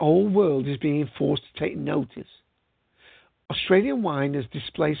 the Old World is being forced to take notice. Australian wine has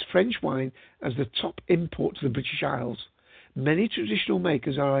displaced French wine as the top import to the British Isles. Many traditional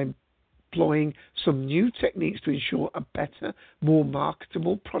makers are employing some new techniques to ensure a better, more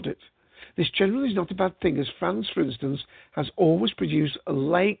marketable product. This generally is not a bad thing, as France, for instance, has always produced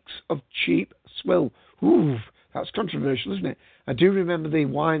lakes of cheap swill. Ooh, that's controversial, isn't it? I do remember the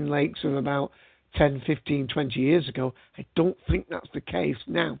wine lakes of about 10, 15, 20 years ago. I don't think that's the case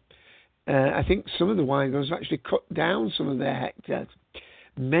now. I think some of the winegrowers have actually cut down some of their hectares.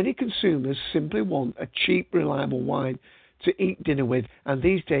 Many consumers simply want a cheap, reliable wine to eat dinner with, and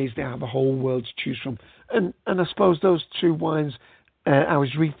these days they have a whole world to choose from. And I suppose those two wines, I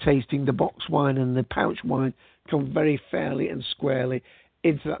was retasting the box wine and the pouch wine, come very fairly and squarely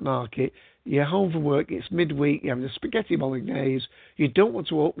into that market. You're home from work, it's midweek, you're having a spaghetti bolognese, you don't want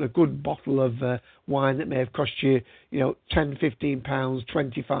to open a good bottle of wine that may have cost you, £10, £15,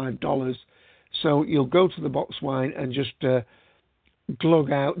 $25. So you'll go to the box wine and just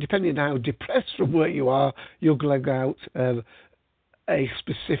glug out, depending on how depressed from work you are, you'll glug out a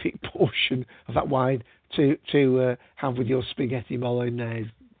specific portion of that wine to have with your spaghetti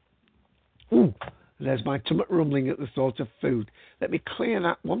bolognese. Ooh, there's my stomach rumbling at the thought of food. Let me clear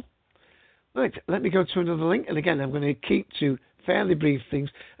that one. Right, let me go to another link. And again, I'm going to keep to fairly brief things.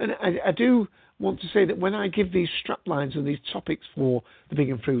 And I do want to say that when I give these strap lines and these topics for the Big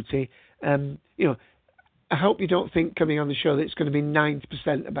and Fruity, I hope you don't think coming on the show that it's going to be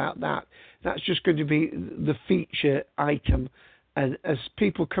 90% about that. That's just going to be the feature item. And as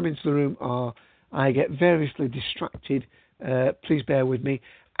people come into the room, I get variously distracted. Please bear with me.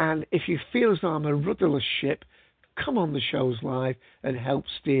 And if you feel as though I'm a rudderless ship, come on the shows live and help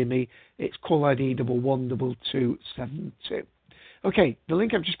steer me. It's call ID 112272. Okay, the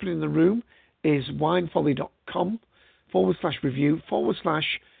link I've just put in the room is winefolly.com/review/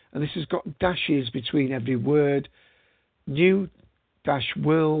 and this has got dashes between every word,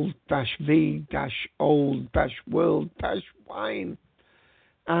 new-world-v-old-world-wine.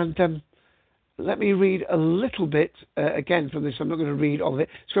 And let me read a little bit again from this. I'm not going to read all of it.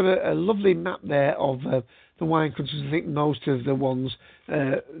 It's got a lovely map there of the wine countries. I think most of the ones,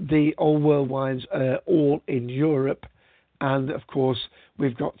 the old world wines, are all in Europe. And, of course,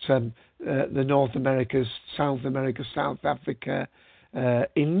 we've got the North Americas, South America, South Africa,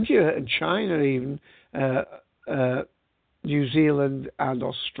 India and China even, New Zealand and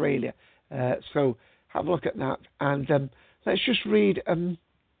Australia. So have a look at that. And let's just read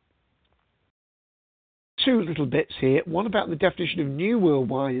two little bits here. One about the definition of New World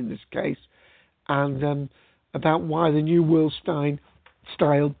wine in this case, and about why the New World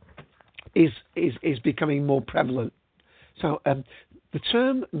style is becoming more prevalent. So the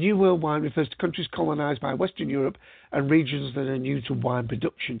term New World wine refers to countries colonised by Western Europe and regions that are new to wine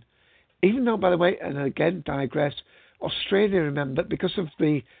production. Even though, by the way, and again digress, Australia, remember, because of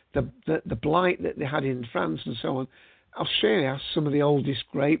the blight that they had in France and so on, Australia has some of the oldest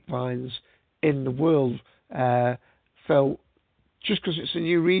grapevines in the world. So just because it's a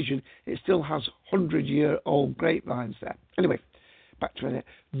new region, it still has 100-year-old grapevines there. Anyway, back to it.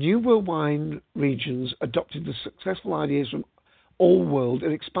 New World wine regions adopted the successful ideas from Old World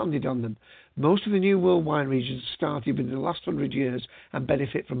and expanded on them. Most of the New World wine regions started within the last 100 years and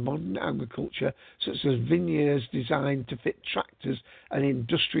benefit from modern agriculture, such as vineyards designed to fit tractors and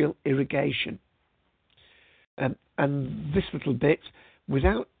industrial irrigation. And this little bit,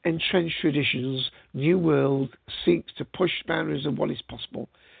 without entrenched traditions, New World seeks to push boundaries of what is possible.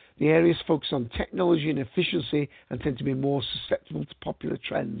 The areas focus on technology and efficiency and tend to be more susceptible to popular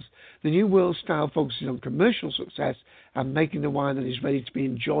trends. The New World style focuses on commercial success and making the wine that is ready to be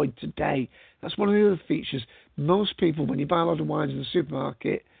enjoyed today. That's one of the other features. Most people, when you buy a lot of wines in the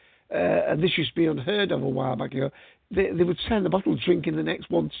supermarket, and this used to be unheard of a while back ago, they would send the bottle drink in the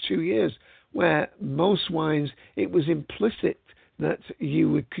next 1 to 2 years, where most wines, it was implicit that you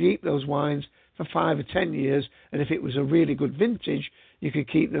would keep those wines for 5 or 10 years, and if it was a really good vintage, you could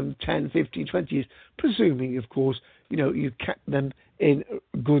keep them 10, 15, 20 years, presuming, of course, you kept them in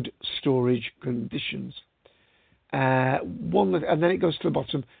good storage conditions. And then it goes to the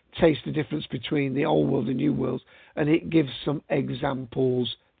bottom, taste the difference between the Old World and New World, and it gives some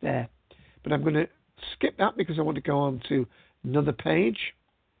examples there. But I'm going to skip that because I want to go on to another page.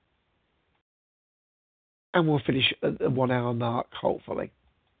 And we'll finish at the 1 hour mark, hopefully.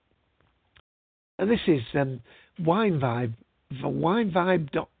 And this is Wine Vibe,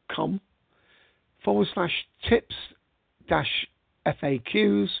 winevibe.com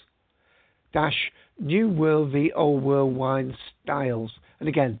 /tips-FAQs New World v Old World wine styles. And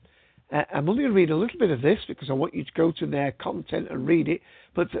again, I'm only going to read a little bit of this because I want you to go to their content and read it.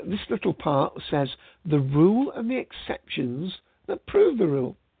 But this little part says the rule and the exceptions that prove the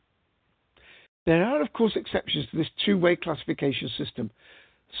rule. There are, of course, exceptions to this two-way classification system.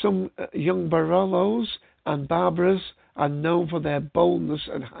 Some young Barolos and Barbaras are known for their boldness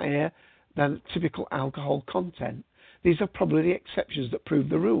and higher than typical alcohol content. These are probably the exceptions that prove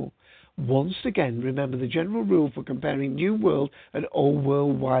the rule. Once again, remember the general rule for comparing New World and Old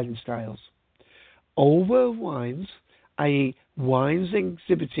World wine styles. Old World wines, i.e. wines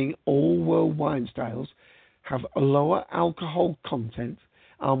exhibiting Old World wine styles, have a lower alcohol content,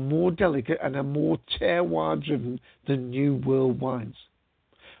 are more delicate and are more terroir-driven than New World wines.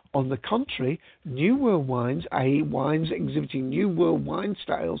 On the contrary, New World wines, i.e. wines exhibiting New World wine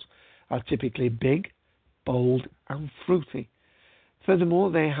styles, are typically big, bold and fruity. Furthermore,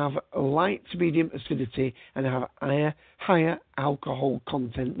 they have a light to medium acidity and have higher alcohol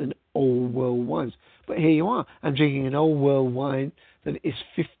content than Old World wines. But here you are, I'm drinking an Old World wine that is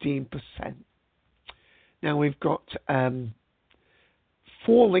 15%. Now we've got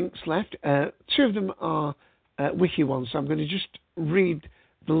 4 links left. 2 of them are wiki ones, so I'm going to just read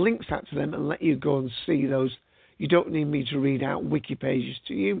the links out to them and let you go and see those. You don't need me to read out wiki pages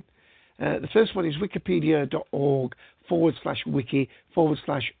to you. The first one is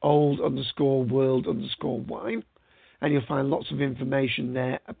wikipedia.org/wiki/old_world_wine, and you'll find lots of information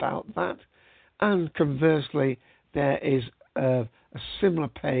there about that. And conversely, there is a similar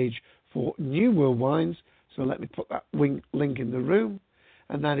page for New World wines, so let me put that link in the room,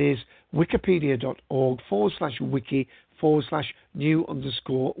 and that is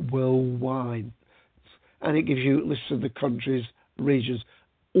wikipedia.org/wiki/new_world wine. And it gives you lists of the countries, regions,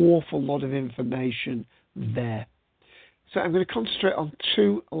 awful lot of information there. So I'm going to concentrate on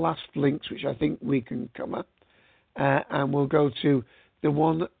 2 last links, which I think we can cover. And we'll go to the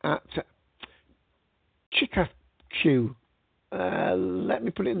one at Chikaku. Let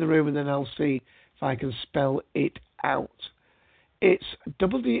me put it in the room and then I'll see if I can spell it out. It's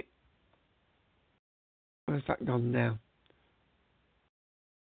where's that gone now?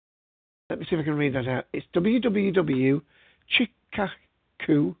 Let me see if I can read that out. It's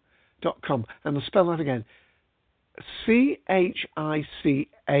www.chichaku.com. And I'll spell that again.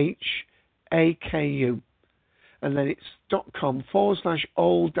 CHICHAKU. And then it's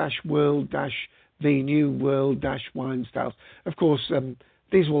 .com/old-world-the new world-wine styles. Of course,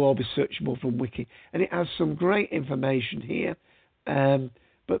 these will all be searchable from Wiki. And it has some great information here.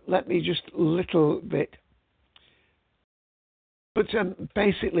 But let me just a little bit. But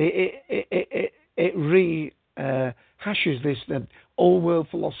basically, it rehashes this. Old world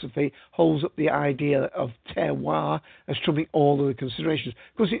philosophy holds up the idea of terroir as trumping all of the considerations.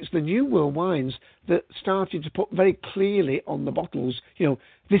 Because it's the New World wines that started to put very clearly on the bottles,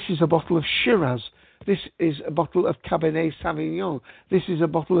 this is a bottle of Shiraz, this is a bottle of Cabernet Sauvignon, this is a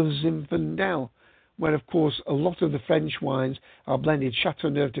bottle of Zinfandel, where, of course, a lot of the French wines are blended.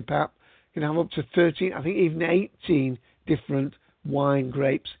 Chateauneuf du Pape can have up to 13, I think even 18 different wine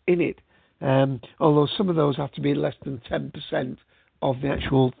grapes in it. Although some of those have to be less than 10% of the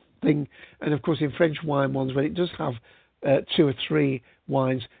actual thing. And of course, in French wine ones, when it does have 2 or 3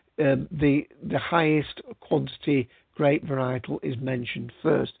 wines, the highest quantity grape varietal is mentioned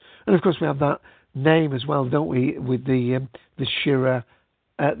first. And of course, we have that name as well, don't we, with the Syrah,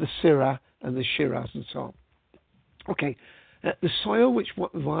 the Syrah and the Shiraz and so on. Okay, the soil which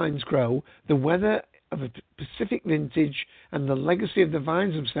vines grow, the weather of a specific vintage, and the legacy of the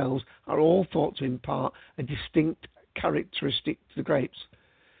vines themselves are all thought to impart a distinct characteristic to the grapes.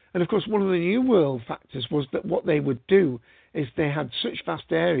 And of course, one of the New World factors was that what they would do is they had such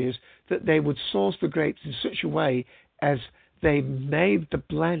vast areas that they would source the grapes in such a way as they made the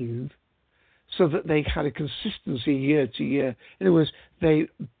blend so that they had a consistency year to year. In other words, they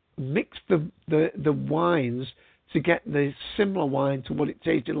mixed the wines to get the similar wine to what it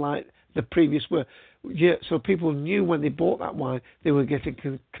tasted like the previous were. Yeah, so people knew when they bought that wine, they were getting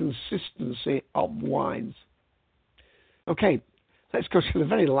consistency of wines. Okay, let's go to the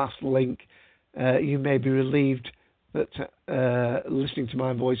very last link. You may be relieved that listening to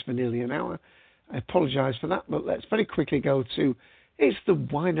my voice for nearly an hour. I apologise for that, but let's very quickly go to it's the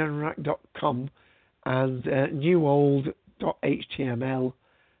wineandrack.com and newold.html,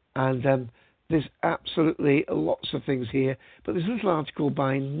 and there's absolutely lots of things here, but there's a little article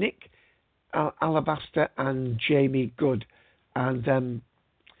by Nick Alabaster and Jamie Good, and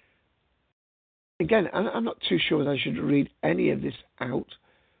again, I'm not too sure that I should read any of this out.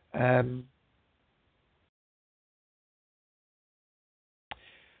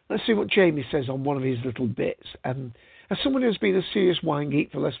 Let's see what Jamie says on one of his little bits. As someone who's been a serious wine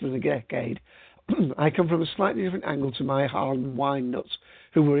geek for less than a decade, I come from a slightly different angle to my hardened wine nuts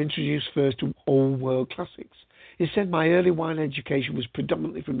who were introduced first to old world classics. Instead, my early wine education was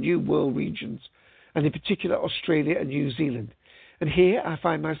predominantly from New World regions, and in particular Australia and New Zealand. And here I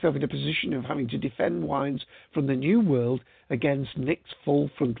find myself in a position of having to defend wines from the New World against Nick's full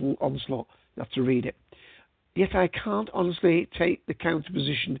frontal onslaught. You have to read it. Yet I can't honestly take the counter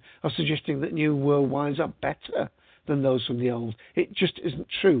position of suggesting that New World wines are better than those from the old. It just isn't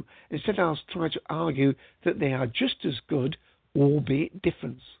true. Instead, I'll try to argue that they are just as good, albeit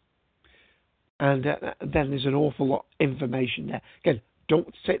different. And then there's an awful lot of information there. Again,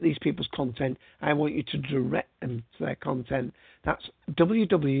 don't take these people's content. I want you to direct them to their content. That's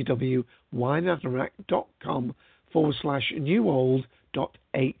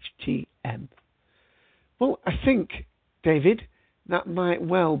www.wineandrack.com/newold.htm. Well, I think, David, that might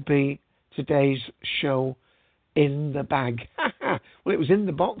well be today's show in the bag. Well, it was in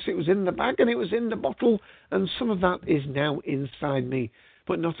the box, it was in the bag, and it was in the bottle, and some of that is now inside me.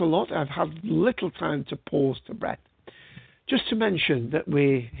 But not a lot. I've had little time to pause to breath. Just to mention that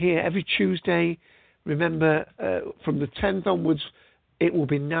we're here every Tuesday. Remember, from the 10th onwards, it will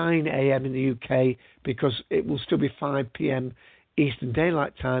be 9 a.m. in the UK because it will still be 5 p.m. Eastern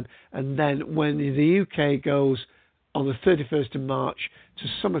Daylight Time. And then when the UK goes on the 31st of March to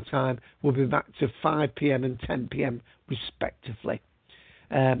summertime, we'll be back to 5 p.m. and 10 p.m. respectively.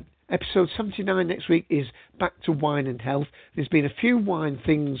 Episode 79 next week is back to wine and health. There's been a few wine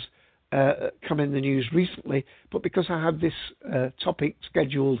things come in the news recently, but because I had this topic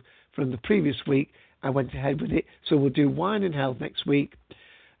scheduled from the previous week, I went ahead with it. So we'll do wine and health next week.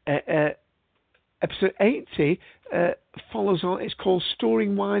 Episode 80 follows on. It's called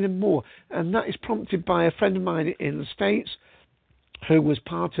Storing Wine and More, and that is prompted by a friend of mine in the States who was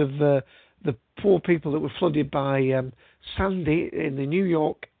part of the poor people that were flooded by Sandy in the New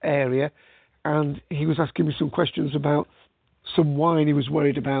York area, and he was asking me some questions about some wine he was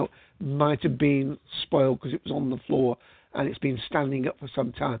worried about might have been spoiled because it was on the floor and it's been standing up for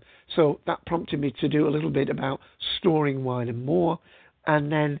some time. So that prompted me to do a little bit about storing wine and more.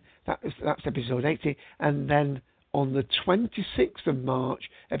 and then that's episode 80, and then on the 26th of March,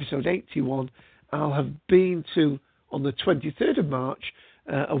 episode 81, I'll have been to, on the 23rd of March,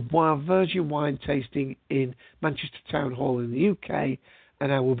 a virgin wine tasting in Manchester Town Hall in the UK,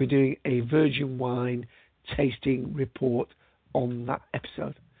 and I will be doing a virgin wine tasting report on that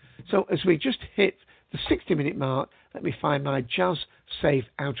episode. So as we just hit the 60-minute mark, let me find my jazz-safe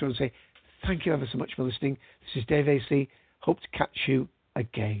outro and say thank you ever so much for listening. This is Dave AC. Hope to catch you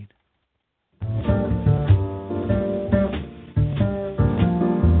again.